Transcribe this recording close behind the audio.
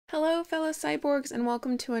Hello fellow cyborgs and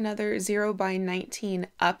welcome to another 0 by 19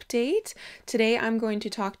 update. Today I'm going to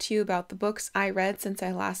talk to you about the books I read since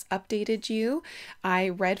I last updated you. I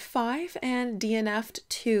read 5 and DNF'd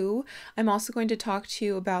 2. I'm also going to talk to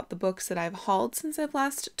you about the books that I've hauled since I've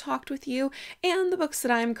last talked with you and the books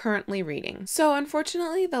that I'm currently reading. So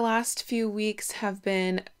unfortunately the last few weeks have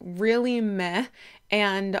been really meh.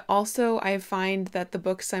 And also I find that the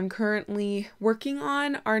books I'm currently working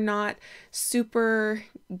on are not super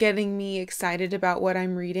getting me excited about what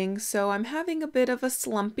I'm reading, so I'm having a bit of a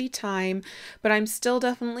slumpy time, but I'm still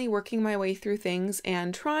definitely working my way through things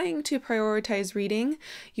and trying to prioritize reading.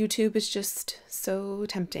 YouTube is just so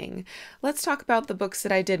tempting. Let's talk about the books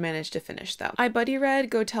that I did manage to finish though. I buddy read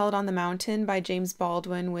Go Tell It on the Mountain by James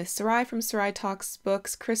Baldwin with Sarai from Sarai Talks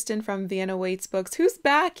Books, Kristen from Vienna Waits Books, who's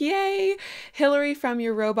back, yay! Hillary from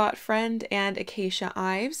Your Robot Friend, and Acacia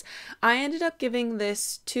Ives. I ended up giving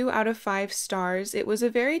this 2 out of 5 stars. It was a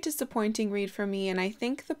very disappointing read for me, and I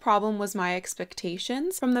think the problem was my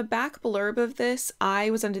expectations. From the back blurb of this,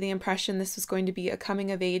 I was under the impression this was going to be a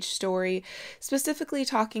coming-of-age story, specifically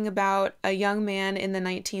talking about a young man in the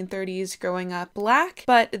 1930s growing up Black,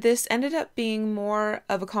 but this ended up being more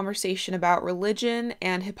of a conversation about religion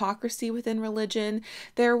and hypocrisy within religion.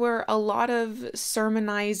 There were a lot of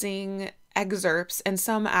sermonizing excerpts and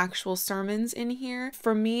some actual sermons in here.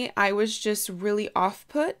 For me, I was just really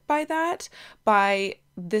off-put by that, by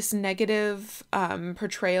this negative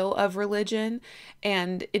portrayal of religion,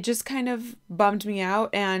 and it just kind of bummed me out,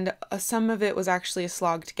 and some of it was actually a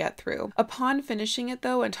slog to get through. Upon finishing it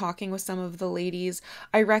though and talking with some of the ladies,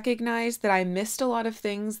 I recognized that I missed a lot of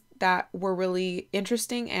things that were really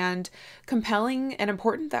interesting and compelling and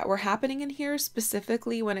important that were happening in here,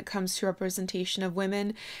 specifically when it comes to representation of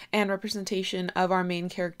women and representation of our main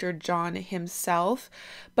character John himself.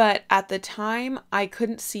 But at the time, I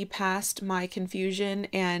couldn't see past my confusion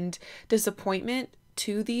and disappointment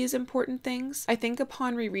to these important things. I think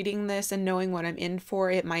upon rereading this and knowing what I'm in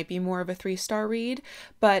for, it might be more of a 3-star read,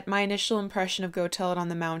 but my initial impression of Go Tell It on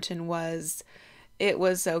the Mountain was, it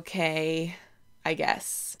was okay, I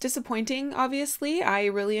guess. Disappointing, obviously. I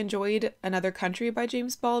really enjoyed Another Country by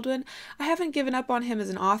James Baldwin. I haven't given up on him as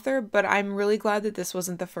an author, but I'm really glad that this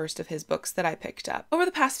wasn't the first of his books that I picked up. Over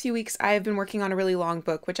the past few weeks, I have been working on a really long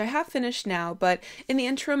book, which I have finished now, but in the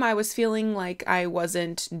interim, I was feeling like I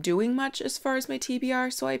wasn't doing much as far as my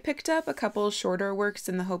TBR, so I picked up a couple shorter works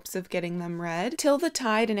in the hopes of getting them read. Till the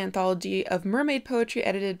Tide, an anthology of mermaid poetry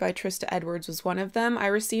edited by Trista Edwards, was one of them. I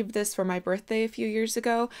received this for my birthday a few years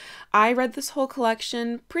ago. I read this whole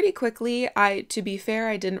collection pretty quickly. To be fair,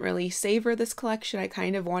 I didn't really savor this collection. I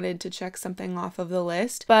kind of wanted to check something off of the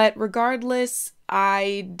list, but regardless,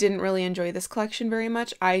 I didn't really enjoy this collection very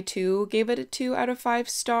much. I too gave it a 2 out of 5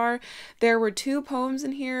 star. There were 2 poems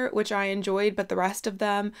in here which I enjoyed, but the rest of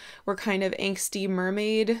them were kind of angsty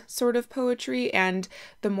mermaid sort of poetry, and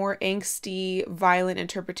the more angsty, violent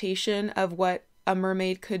interpretation of what a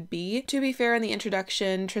mermaid could be. To be fair, in the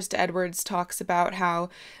introduction, Trista Edwards talks about how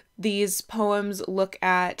these poems look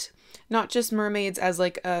at not just mermaids as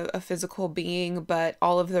like a physical being, but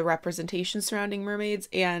all of the representations surrounding mermaids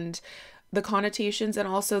and the connotations and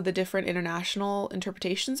also the different international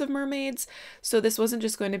interpretations of mermaids. So this wasn't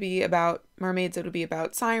just going to be about mermaids, it would be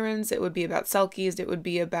about sirens, it would be about selkies, it would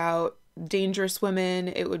be about dangerous women,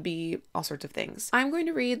 it would be all sorts of things. I'm going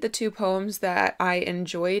to read the 2 poems that I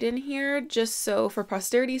enjoyed in here, just so for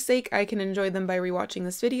posterity's sake I can enjoy them by rewatching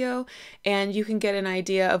this video and you can get an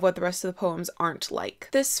idea of what the rest of the poems aren't like.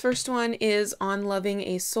 This first one is On Loving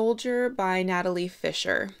a Soldier by Natalie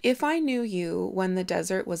Fisher. If I knew you when the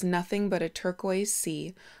desert was nothing but a turquoise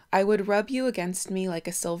sea, I would rub you against me like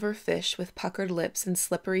a silver fish with puckered lips and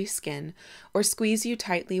slippery skin, or squeeze you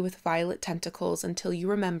tightly with violet tentacles until you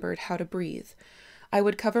remembered how to breathe. I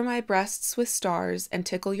would cover my breasts with stars and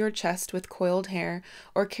tickle your chest with coiled hair,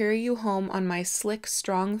 or carry you home on my slick,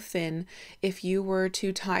 strong fin if you were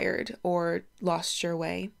too tired or lost your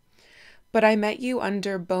way. But I met you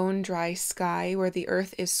under bone-dry sky where the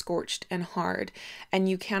earth is scorched and hard, and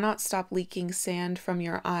you cannot stop leaking sand from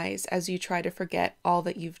your eyes as you try to forget all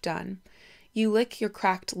that you've done. You lick your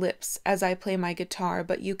cracked lips as I play my guitar,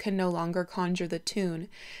 but you can no longer conjure the tune,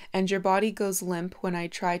 and your body goes limp when I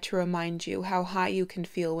try to remind you how high you can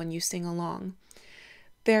feel when you sing along.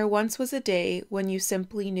 There once was a day when you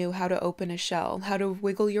simply knew how to open a shell, how to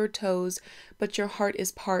wiggle your toes, but your heart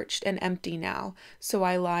is parched and empty now, so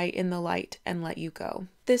I lie in the light and let you go.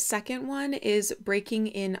 This second one is Breaking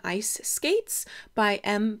in Ice Skates by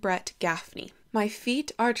M. Brett Gaffney. My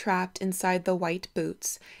feet are trapped inside the white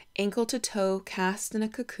boots, ankle to toe cast in a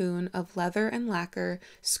cocoon of leather and lacquer,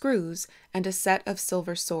 screws, and a set of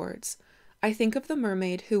silver swords. I think of the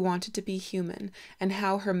mermaid who wanted to be human and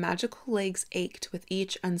how her magical legs ached with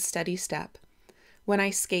each unsteady step. When I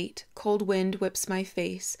skate, cold wind whips my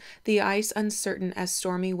face, the ice uncertain as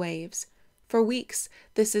stormy waves. For weeks,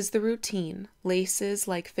 this is the routine, laces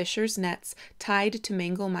like fishers' nets tied to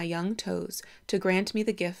mangle my young toes to grant me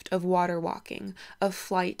the gift of water walking, of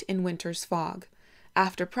flight in winter's fog.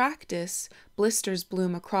 After practice, blisters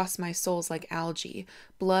bloom across my soles like algae,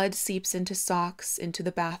 blood seeps into socks, into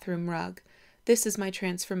the bathroom rug. This is my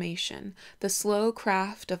transformation, the slow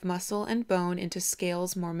craft of muscle and bone into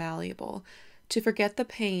scales more malleable. To forget the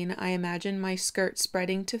pain, I imagine my skirt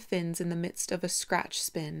spreading to fins in the midst of a scratch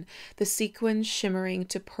spin, the sequins shimmering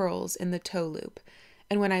to pearls in the toe loop.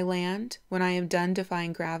 And when I land, when I am done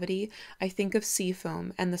defying gravity, I think of sea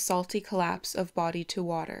foam and the salty collapse of body to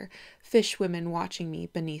water, fish women watching me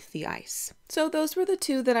beneath the ice. So those were the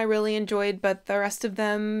two that I really enjoyed, but the rest of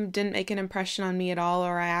them didn't make an impression on me at all,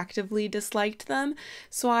 or I actively disliked them,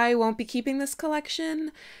 so I won't be keeping this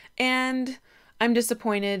collection, and I'm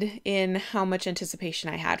disappointed in how much anticipation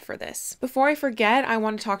I had for this. Before I forget, I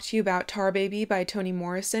want to talk to you about Tar Baby by Toni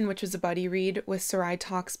Morrison, which was a buddy read with Sarai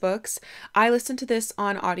Talks Books. I listened to this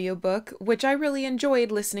on audiobook, which I really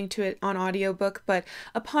enjoyed listening to it on audiobook, but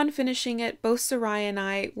upon finishing it, both Sarai and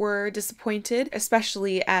I were disappointed,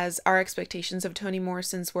 especially as our expectations of Toni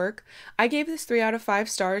Morrison's work. I gave this 3 out of 5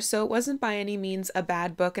 stars, so it wasn't by any means a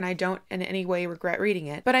bad book, and I don't in any way regret reading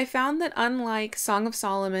it. But I found that unlike Song of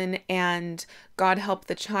Solomon and God Help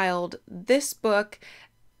the Child, this book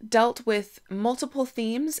dealt with multiple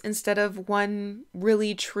themes instead of one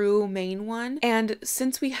really true main one. And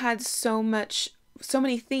since we had so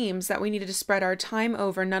many themes that we needed to spread our time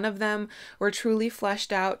over, none of them were truly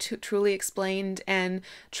fleshed out, truly explained, and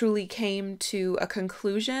truly came to a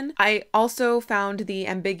conclusion. I also found the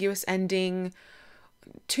ambiguous ending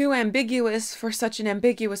too ambiguous for such an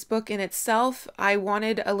ambiguous book in itself. I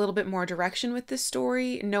wanted a little bit more direction with this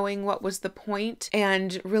story, knowing what was the point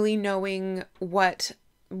and really knowing what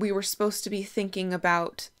we were supposed to be thinking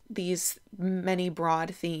about these many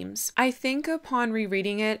broad themes. I think upon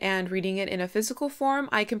rereading it and reading it in a physical form,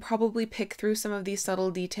 I can probably pick through some of these subtle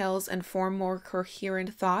details and form more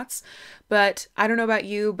coherent thoughts. But I don't know about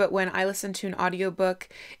you, but when I listen to an audiobook,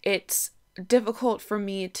 it's difficult for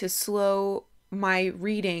me to slow my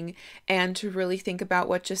reading and to really think about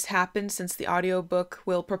what just happened, since the audiobook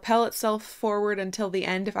will propel itself forward until the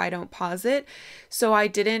end if I don't pause it. So I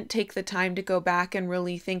didn't take the time to go back and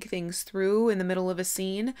really think things through in the middle of a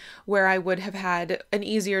scene, where I would have had an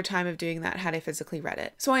easier time of doing that had I physically read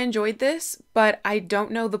it. So I enjoyed this, but I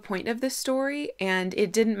don't know the point of this story, and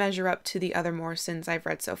it didn't measure up to the other Morrisons I've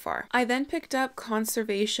read so far. I then picked up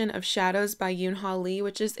Conservation of Shadows by Yoon-Ha Lee,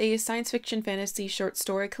 which is a science fiction fantasy short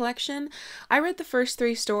story collection. I read the first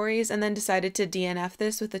 3 stories and then decided to DNF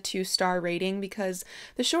this with a 2-star rating because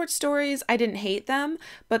the short stories, I didn't hate them,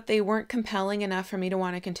 but they weren't compelling enough for me to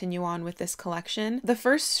want to continue on with this collection. The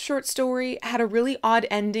first short story had a really odd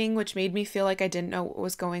ending, which made me feel like I didn't know what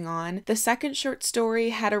was going on. The second short story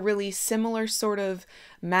had a really similar sort of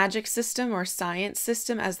magic system or science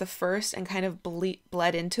system as the first and kind of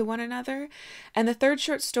bled into one another. And the third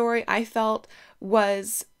short story I felt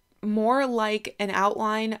was more like an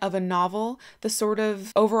outline of a novel. The sort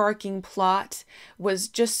of overarching plot was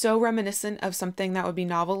just so reminiscent of something that would be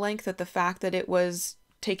novel length that the fact that it was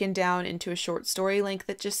taken down into a short story length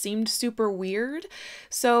that just seemed super weird.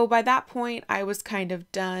 So by that point, I was kind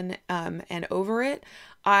of done and over it.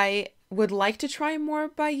 I would like to try more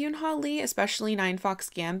by Yoon-Ha Lee, especially Nine Fox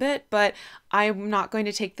Gambit, but I'm not going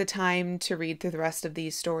to take the time to read through the rest of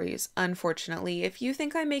these stories, unfortunately. If you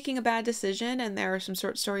think I'm making a bad decision and there are some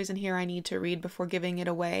short stories in here I need to read before giving it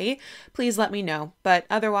away, please let me know. But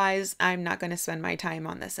otherwise, I'm not going to spend my time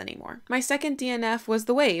on this anymore. My second DNF was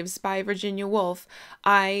The Waves by Virginia Woolf.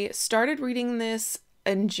 I started reading this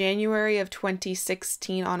in January of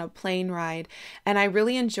 2016 on a plane ride, and I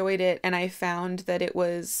really enjoyed it, and I found that it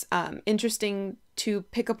was interesting to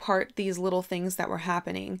pick apart these little things that were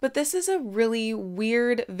happening. But this is a really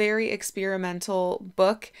weird, very experimental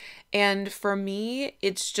book, and for me,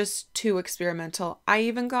 it's just too experimental. I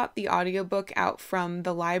even got the audiobook out from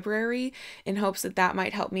the library in hopes that that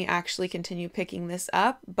might help me actually continue picking this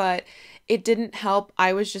up, but it didn't help.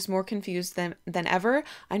 I was just more confused than ever.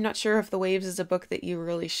 I'm not sure if The Waves is a book that you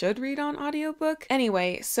really should read on audiobook.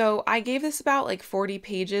 Anyway, so I gave this about like 40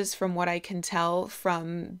 pages from what I can tell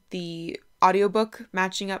from the audiobook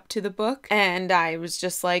matching up to the book, and I was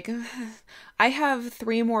just like, I have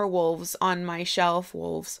 3 more wolves on my shelf.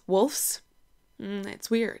 Wolves? It's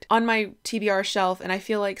weird. On my TBR shelf, and I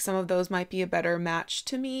feel like some of those might be a better match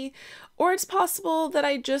to me, or it's possible that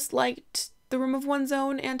I just liked the room of one's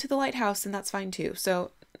own and to the lighthouse, and that's fine too.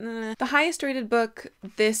 So the highest rated book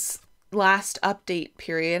this last update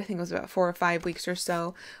period, I think it was about 4 or 5 weeks or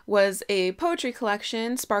so, was a poetry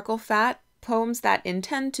collection, Sparkle Fat, Poems That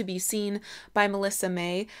Intend to Be Seen by Melissa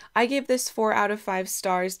May. I gave this 4 out of 5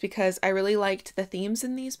 stars because I really liked the themes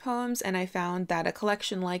in these poems, and I found that a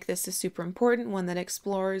collection like this is super important, one that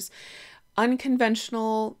explores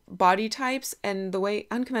unconventional body types. And the way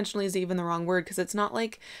unconventional is even the wrong word, because it's not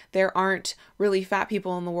like there aren't really fat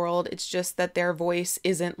people in the world, it's just that their voice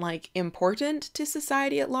isn't like important to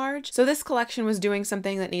society at large. So this collection was doing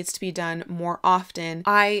something that needs to be done more often.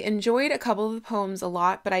 I enjoyed a couple of the poems a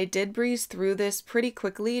lot, but I did breeze through this pretty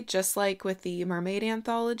quickly, just like with the Mermaid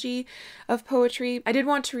anthology of poetry. I did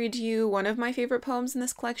want to read to you one of my favorite poems in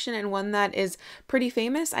this collection, and one that is pretty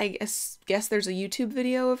famous. I guess there's a YouTube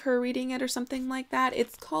video of her reading it or something like that.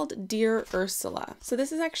 It's called Dear Ursula. So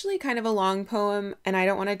this is actually kind of a long poem, and I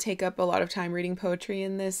don't want to take up a lot of time reading poetry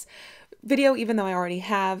in this video, even though I already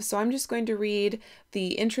have, so I'm just going to read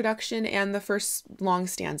the introduction and the first long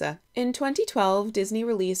stanza. In 2012, Disney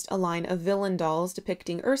released a line of villain dolls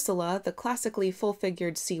depicting Ursula, the classically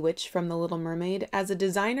full-figured sea witch from The Little Mermaid, as a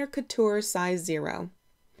designer couture size 0.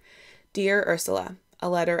 Dear Ursula, a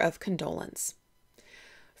letter of condolence.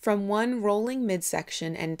 From one rolling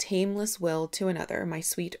midsection and tameless will to another, my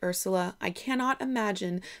sweet Ursula, I cannot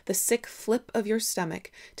imagine the sick flip of your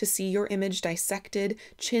stomach to see your image dissected,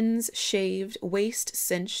 chins shaved, waist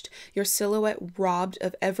cinched, your silhouette robbed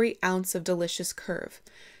of every ounce of delicious curve.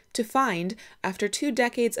 To find, after 2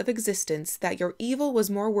 decades of existence, that your evil was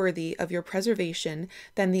more worthy of your preservation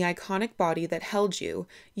than the iconic body that held you,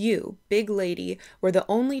 you, big lady, were the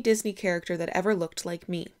only Disney character that ever looked like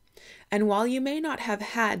me. And while you may not have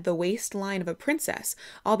had the waistline of a princess,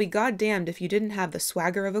 I'll be goddamned if you didn't have the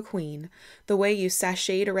swagger of a queen. The way you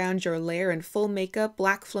sashayed around your lair in full makeup,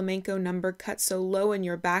 black flamenco number cut so low in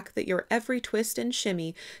your back that your every twist and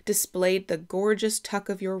shimmy displayed the gorgeous tuck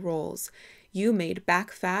of your rolls. You made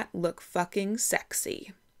back fat look fucking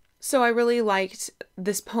sexy. So I really liked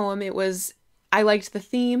this poem. I liked the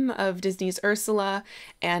theme of Disney's Ursula,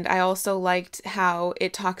 and I also liked how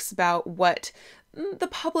it talks about what the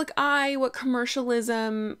public eye, what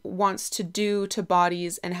commercialism wants to do to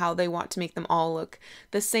bodies and how they want to make them all look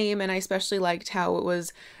the same. And I especially liked how it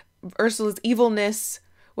was Ursula's evilness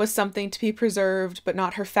was something to be preserved, but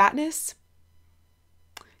not her fatness.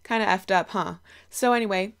 Kind of effed up, huh? So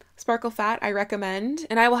anyway, Sparkle Fat, I recommend,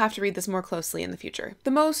 and I will have to read this more closely in the future.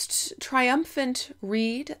 The most triumphant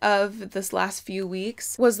read of this last few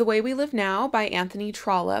weeks was The Way We Live Now by Anthony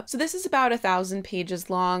Trollope. So this is about 1,000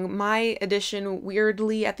 pages long. My edition,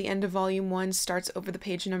 weirdly, at the end of volume 1, starts over the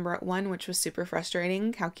page number at 1, which was super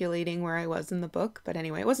frustrating, calculating where I was in the book. But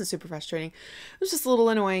anyway, it wasn't super frustrating. It was just a little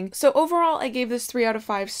annoying. So overall, I gave this 3 out of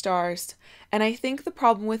 5 stars. And I think the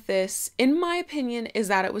problem with this, in my opinion, is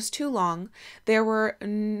that it was too long. There were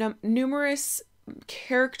numerous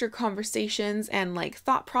character conversations and like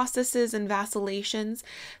thought processes and vacillations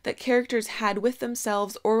that characters had with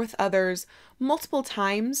themselves or with others multiple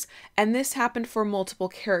times, and this happened for multiple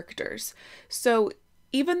characters. So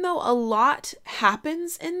even though a lot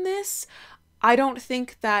happens in this, I don't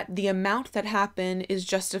think that the amount that happened is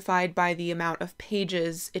justified by the amount of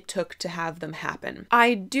pages it took to have them happen.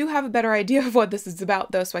 I do have a better idea of what this is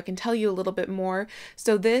about though, so I can tell you a little bit more.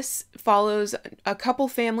 So this follows a couple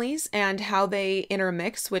families and how they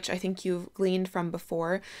intermix, which I think you've gleaned from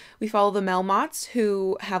before. We follow the Melmots,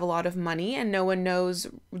 who have a lot of money and no one knows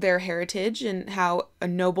their heritage and how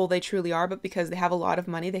noble they truly are, but because they have a lot of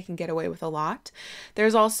money, they can get away with a lot.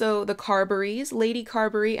 There's also the Carberrys, Lady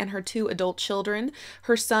Carberry and her 2 adult children,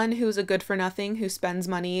 her son who's a good-for-nothing who spends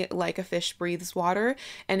money like a fish breathes water,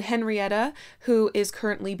 and Henrietta, who is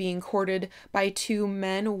currently being courted by 2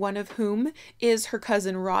 men, one of whom is her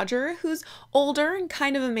cousin Roger, who's older and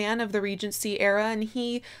kind of a man of the Regency era, and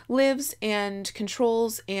he lives and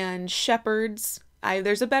controls and shepherds.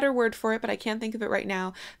 There's a better word for it, but I can't think of it right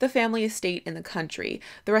now. The family estate in the country.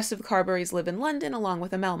 The rest of the Carberrys live in London along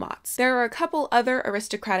with the Melmots. There are a couple other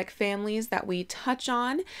aristocratic families that we touch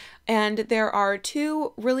on, and there are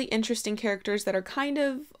 2 really interesting characters that are kind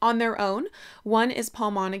of on their own. One is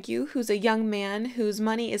Paul Montague, who's a young man whose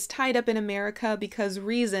money is tied up in America because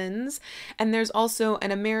reasons, and there's also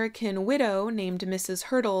an American widow named Mrs.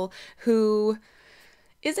 Hurdle who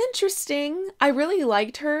is interesting. I really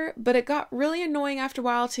liked her, but it got really annoying after a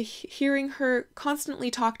while to hearing her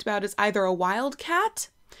constantly talked about as either a wildcat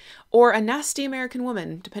or a nasty American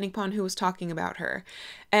woman, depending upon who was talking about her.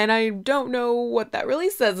 And I don't know what that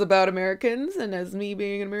really says about Americans, and as me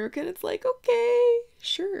being an American, it's like, okay,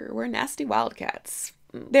 sure, we're nasty wildcats.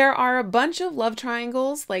 There are a bunch of love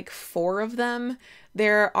triangles, like 4 of them.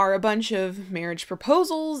 There are a bunch of marriage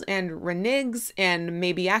proposals and reneges, and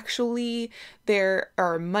maybe actually there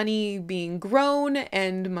are money being grown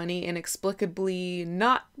and money inexplicably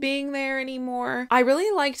not being there anymore. I really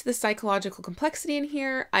liked the psychological complexity in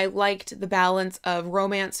here. I liked the balance of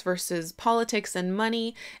romance versus politics and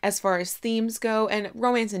money as far as themes go, and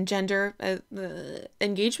romance and gender,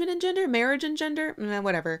 engagement and gender, marriage and gender,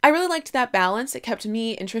 whatever. I really liked that balance. It kept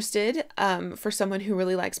me interested for someone who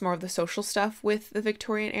really likes more of the social stuff with the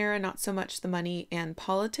Victorian era, not so much the money and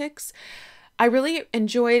politics. I really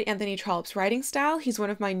enjoyed Anthony Trollope's writing style. He's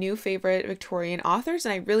one of my new favorite Victorian authors,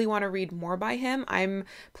 and I really want to read more by him. I'm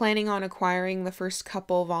planning on acquiring the first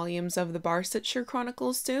couple volumes of the Barsetshire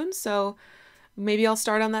Chronicles soon, so maybe I'll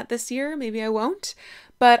start on that this year, maybe I won't.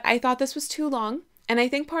 But I thought this was too long. And I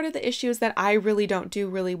think part of the issue is that I really don't do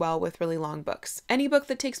really well with really long books. Any book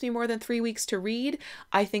that takes me more than 3 weeks to read,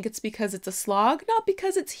 I think it's because it's a slog, not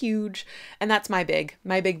because it's huge. And that's my big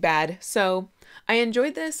bad. So I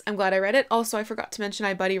enjoyed this. I'm glad I read it. Also, I forgot to mention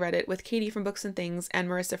I buddy read it with Katie from Books and Things and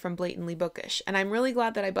Marissa from Blatantly Bookish. And I'm really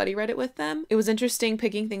glad that I buddy read it with them. It was interesting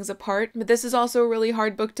picking things apart, but this is also a really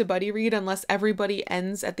hard book to buddy read unless everybody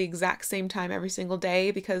ends at the exact same time every single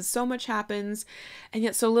day, because so much happens and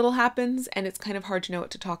yet so little happens, and it's kind of hard to know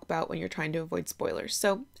what to talk about when you're trying to avoid spoilers.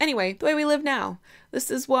 So anyway, the way we live now.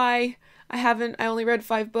 This is why I only read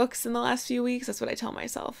 5 books in the last few weeks. That's what I tell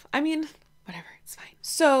myself. I mean, whatever, it's fine.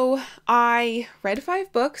 So I read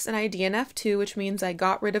 5 books and I DNF'd 2, which means I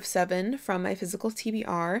got rid of 7 from my physical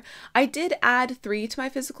TBR. I did add 3 to my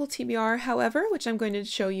physical TBR, however, which I'm going to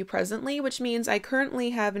show you presently, which means I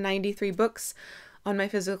currently have 93 books on my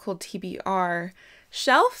physical TBR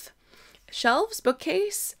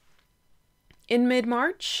bookcase in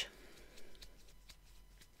mid-March.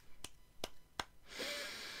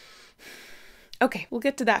 Okay, we'll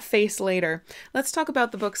get to that face later. Let's talk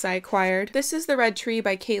about the books I acquired. This is The Red Tree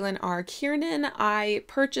by Caitlin R. Kiernan. I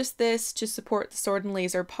purchased this to support the Sword and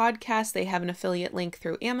Laser podcast. They have an affiliate link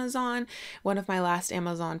through Amazon, one of my last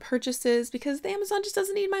Amazon purchases, because the Amazon just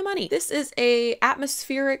doesn't need my money. This is a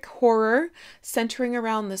atmospheric horror centering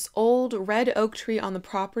around this old red oak tree on the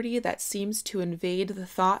property that seems to invade the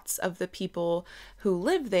thoughts of the people who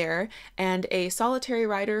live there, and a solitary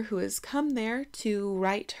writer who has come there to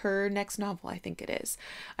write her next novel, I think it is.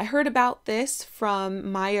 I heard about this from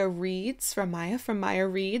Maya Reads, from Maya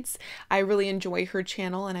Reads. I really enjoy her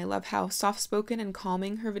channel, and I love how soft-spoken and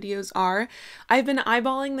calming her videos are. I've been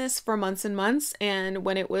eyeballing this for months and months, and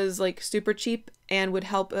when it was like super cheap and would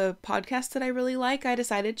help a podcast that I really like, I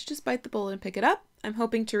decided to just bite the bullet and pick it up. I'm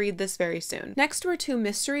hoping to read this very soon. Next were 2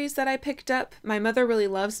 mysteries that I picked up. My mother really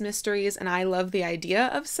loves mysteries, and I love the idea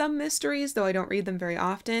of some mysteries, though I don't read them very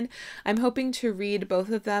often. I'm hoping to read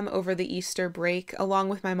both of them over the Easter break, along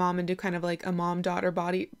with my mom, and do kind of like a mom-daughter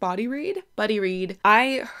buddy read.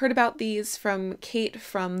 I heard about these from Kate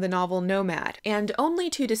from the novel Nomad. And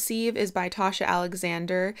Only to Deceive is by Tasha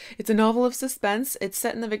Alexander. It's a novel of suspense. It's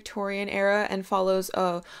set in the Victorian era and follows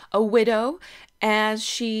a widow as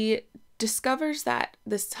she discovers that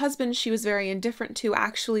this husband she was very indifferent to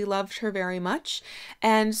actually loved her very much,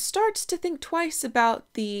 and starts to think twice about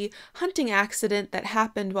the hunting accident that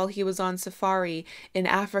happened while he was on safari in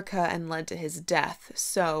Africa and led to his death.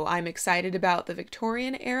 So I'm excited about the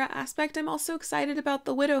Victorian era aspect. I'm also excited about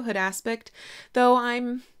the widowhood aspect, though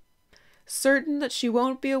I'm certain that she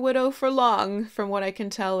won't be a widow for long from what I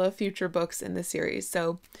can tell of future books in the series.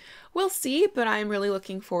 So we'll see, but I'm really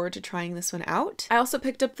looking forward to trying this one out. I also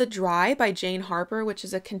picked up The Dry by Jane Harper, which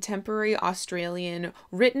is a contemporary Australian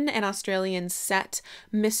written and Australian set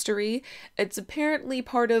mystery. It's apparently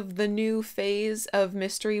part of the new phase of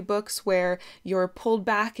mystery books where you're pulled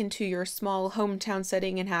back into your small hometown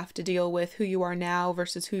setting and have to deal with who you are now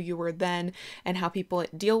versus who you were then and how people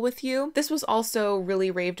deal with you. This was also really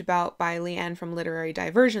raved about by Leanne from Literary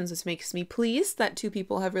Diversions. This makes me pleased that 2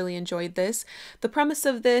 people have really enjoyed this. The premise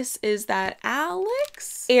of this is that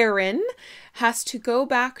Aaron has to go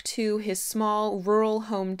back to his small rural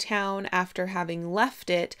hometown after having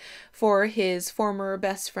left it for his former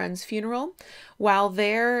best friend's funeral. While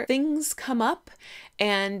there, things come up,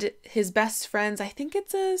 and his best friend's, I think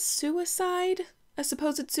it's a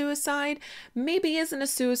supposed suicide, maybe isn't a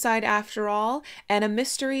suicide after all, and a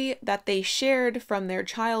mystery that they shared from their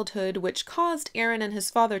childhood, which caused Aaron and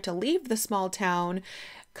his father to leave the small town,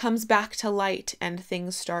 comes back to light, and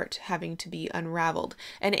things start having to be unraveled.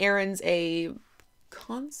 And Aaron's a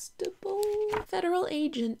constable, federal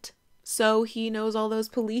agent. so he knows all those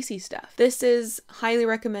policey stuff. This is highly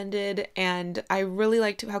recommended, and I really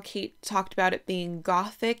liked how Kate talked about it being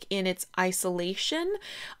gothic in its isolation.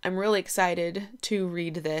 I'm really excited to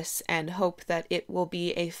read this and hope that it will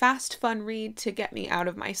be a fast, fun read to get me out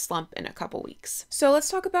of my slump in a couple weeks. So let's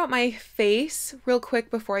talk about my face real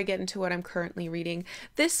quick before I get into what I'm currently reading.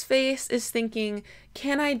 This face is thinking,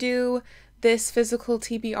 can I do this physical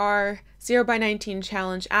TBR 0x19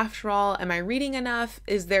 challenge after all? Am I reading enough?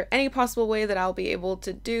 Is there any possible way that I'll be able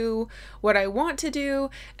to do what I want to do?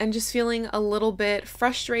 And just feeling a little bit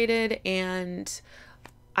frustrated, and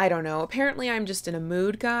I don't know. Apparently I'm just in a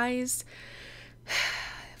mood, guys.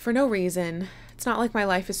 For no reason. It's not like my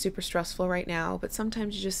life is super stressful right now, but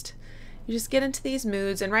sometimes you just get into these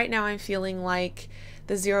moods, and right now I'm feeling like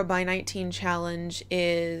the 0x19 challenge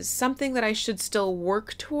is something that I should still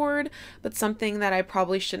work toward, but something that I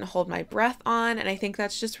probably shouldn't hold my breath on, and I think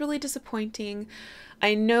that's just really disappointing.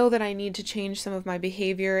 I know that I need to change some of my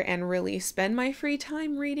behavior and really spend my free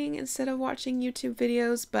time reading instead of watching YouTube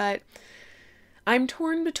videos, but I'm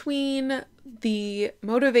torn between the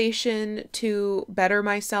motivation to better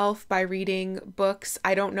myself by reading books.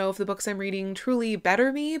 I don't know if the books I'm reading truly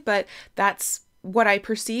better me, but that's what I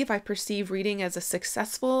perceive. I perceive reading as a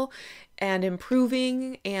successful and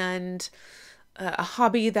improving and a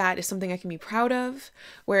hobby that is something I can be proud of,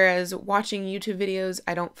 whereas watching YouTube videos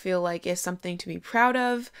I don't feel like is something to be proud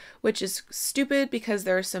of, which is stupid because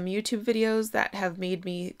there are some YouTube videos that have made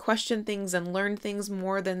me question things and learn things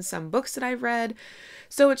more than some books that I've read.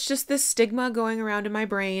 So it's just this stigma going around in my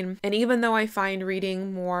brain, and even though I find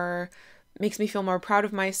reading makes me feel more proud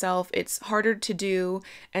of myself, it's harder to do,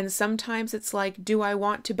 and sometimes it's like, do I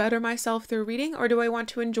want to better myself through reading, or do I want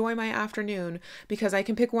to enjoy my afternoon? Because I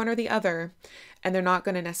can pick one or the other, and they're not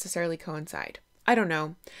going to necessarily coincide. I don't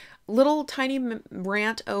know. Little tiny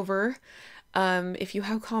rant over. If you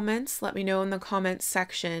have comments, let me know in the comments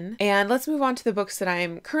section. And let's move on to the books that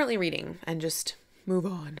I'm currently reading and just move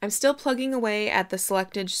on. I'm still plugging away at the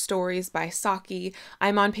Selected Stories by Saki.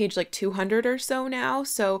 I'm on page like 200 or so now,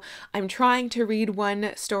 so I'm trying to read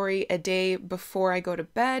one story a day before I go to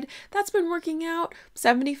bed. That's been working out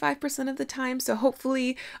 75% of the time, so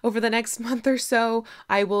hopefully over the next month or so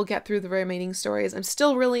I will get through the remaining stories. I'm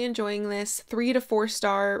still really enjoying this. 3 to 4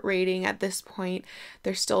 star rating at this point.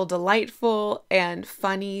 They're still delightful and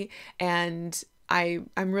funny, and I'm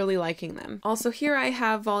really liking them. Also, here I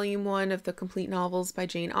have volume 1 of the complete novels by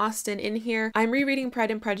Jane Austen in here. I'm rereading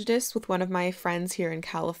Pride and Prejudice with one of my friends here in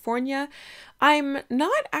California. I'm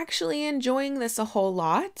not actually enjoying this a whole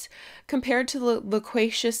lot compared to the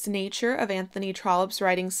loquacious nature of Anthony Trollope's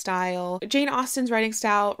writing style. Jane Austen's writing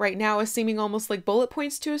style right now is seeming almost like bullet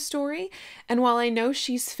points to a story, and while I know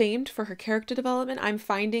she's famed for her character development, I'm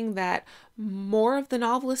finding that more of the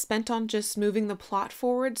novel is spent on just moving the plot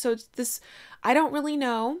forward. So it's this, I don't really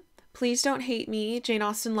know. Please don't hate me, Jane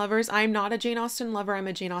Austen lovers. I'm not a Jane Austen lover, I'm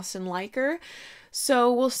a Jane Austen liker.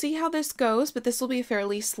 So we'll see how this goes, but this will be a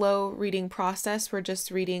fairly slow reading process. We're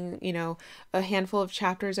just reading, a handful of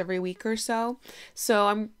chapters every week or so. So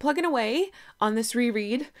I'm plugging away on this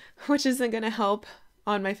reread, which isn't going to help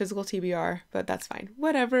on my physical TBR, but that's fine.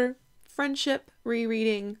 Whatever. Friendship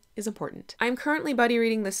rereading is important. I'm currently buddy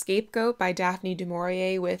reading The Scapegoat by Daphne du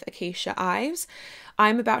Maurier with Acacia Ives.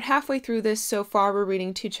 I'm about halfway through this so far. We're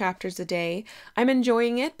reading 2 chapters a day. I'm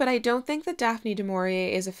enjoying it, but I don't think that Daphne du Maurier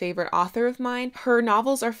is a favorite author of mine. Her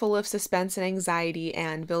novels are full of suspense and anxiety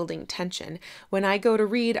and building tension. When I go to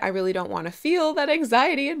read, I really don't want to feel that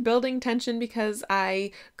anxiety and building tension because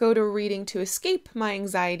I go to reading to escape my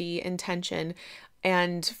anxiety and tension.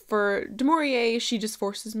 And for du Maurier, she just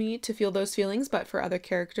forces me to feel those feelings, but for other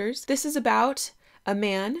characters, this is about a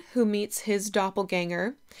man who meets his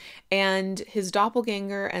doppelganger, and his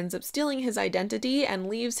doppelganger ends up stealing his identity and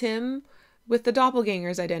leaves him with the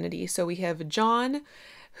doppelganger's identity. So we have John,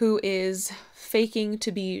 who is faking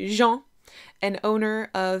to be Jean, an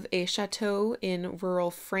owner of a chateau in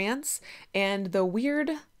rural France, and the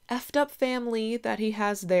weird effed up family that he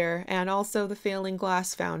has there, and also the failing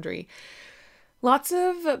glass foundry. Lots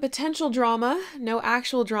of potential drama, no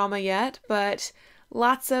actual drama yet, but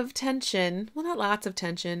lots of tension. Well, not lots of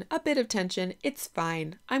tension, a bit of tension. It's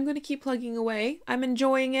fine. I'm going to keep plugging away. I'm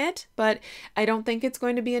enjoying it, but I don't think it's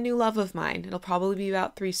going to be a new love of mine. It'll probably be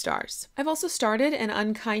about 3 stars. I've also started An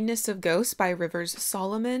Unkindness of Ghosts by Rivers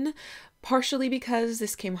Solomon. partially because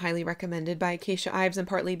this came highly recommended by Acacia Ives and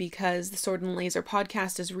partly because the Sword and Laser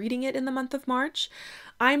podcast is reading it in the month of March.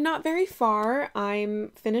 I'm not very far.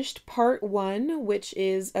 I'm finished part 1, which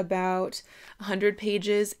is about 100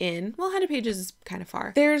 pages in. Well, 100 pages is kind of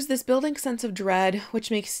far. There's this building sense of dread,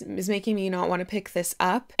 which is making me not want to pick this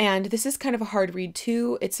up. And this is kind of a hard read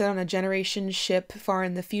too. It's set on a generation ship far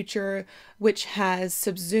in the future, which has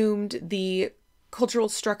subsumed the cultural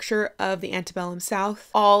structure of the antebellum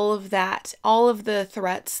South. All of the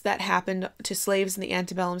threats that happened to slaves in the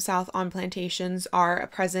antebellum South on plantations are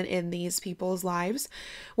present in these people's lives.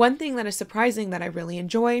 One thing that is surprising that I really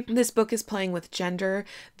enjoy, this book is playing with gender.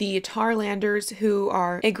 The Tarlanders, who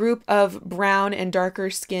are a group of brown and darker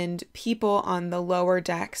skinned people on the lower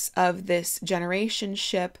decks of this generation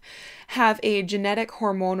ship, have a genetic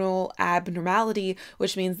hormonal abnormality,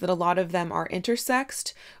 which means that a lot of them are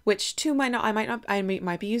intersexed, which I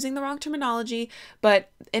might be using the wrong terminology, but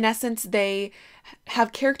in essence, they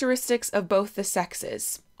have characteristics of both the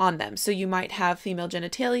sexes on them. So you might have female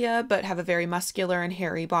genitalia, but have a very muscular and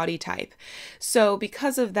hairy body type. So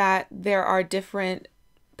because of that, there are different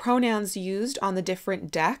pronouns used on the different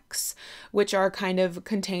decks, which are kind of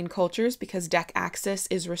contained cultures because deck access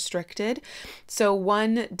is restricted. So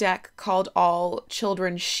one deck called all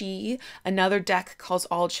children she, another deck calls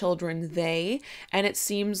all children they, and it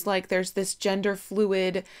seems like there's this gender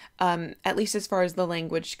fluid, at least as far as the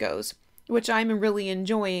language goes, which I'm really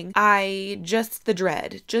enjoying. The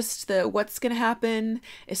dread, what's gonna happen?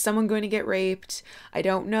 Is someone going to get raped? I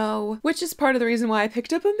don't know, which is part of the reason why I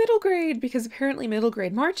picked up a middle grade, because apparently middle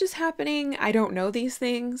grade March is happening. I don't know these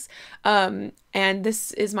things. And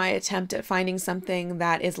this is my attempt at finding something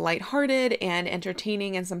that is lighthearted and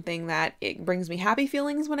entertaining and something that it brings me happy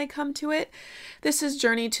feelings when I come to it. This is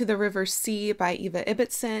Journey to the River Sea by Eva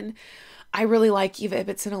Ibbotson. I really like Eva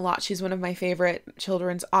Ibbotson a lot. She's one of my favorite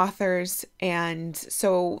children's authors, and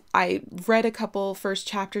so I read a couple first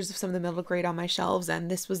chapters of some of the middle grade on my shelves, and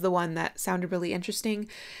this was the one that sounded really interesting.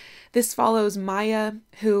 This follows Maya,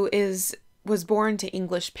 who was born to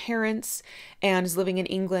English parents and is living in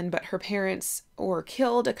England, but her parents were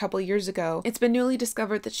killed a couple years ago. It's been newly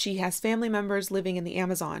discovered that she has family members living in the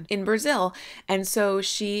Amazon in Brazil, and so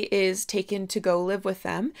she is taken to go live with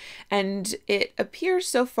them. And it appears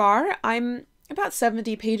so far, I'm about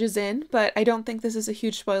 70 pages in, but I don't think this is a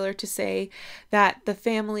huge spoiler to say that the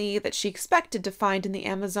family that she expected to find in the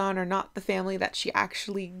Amazon are not the family that she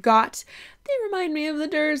actually got. They remind me of the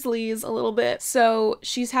Dursleys a little bit. So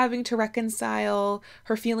she's having to reconcile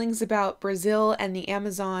her feelings about Brazil and the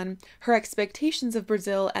Amazon, her expectations of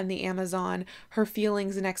Brazil and the Amazon, her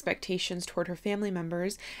feelings and expectations toward her family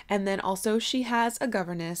members, and then also she has a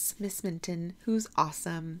governess, Miss Minton, who's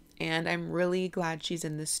awesome, and I'm really glad she's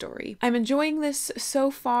in this story. I'm enjoying this so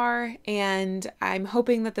far, and I'm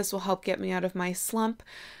hoping that this will help get me out of my slump.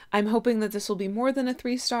 I'm hoping that this will be more than a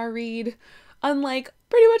 3-star read. Unlike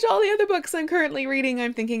pretty much all the other books I'm currently reading,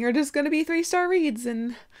 I'm thinking are just going to be 3-star reads,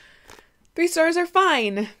 and 3 stars are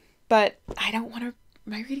fine, but I don't want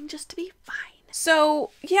my reading just to be fine.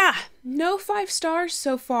 So yeah, no 5 stars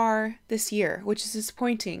so far this year, which is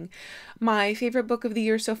disappointing. My favorite book of the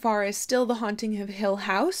year so far is still The Haunting of Hill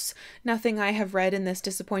House. Nothing I have read in this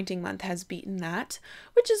disappointing month has beaten that,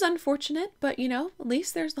 which is unfortunate, but you know, at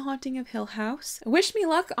least there's The Haunting of Hill House. Wish me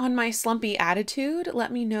luck on my slumpy attitude.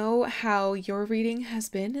 Let me know how your reading has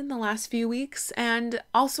been in the last few weeks, and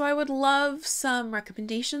also I would love some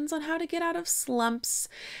recommendations on how to get out of slumps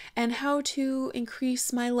and how to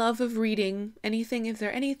increase my love of reading. Is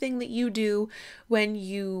there anything that you do when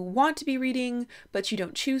you want to be reading but you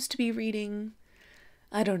don't choose to be reading?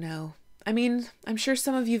 I don't know. I mean, I'm sure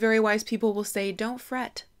some of you very wise people will say, don't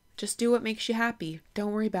fret. Just do what makes you happy.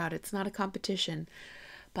 Don't worry about it. It's not a competition.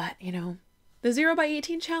 But, you know, the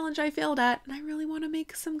 0x18 challenge I failed at, and I really want to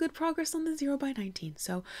make some good progress on the 0x19.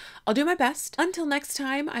 So I'll do my best. Until next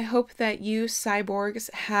time, I hope that you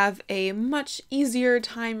cyborgs have a much easier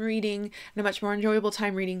time reading and a much more enjoyable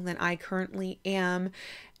time reading than I currently am.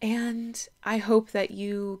 And I hope that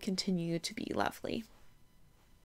you continue to be lovely.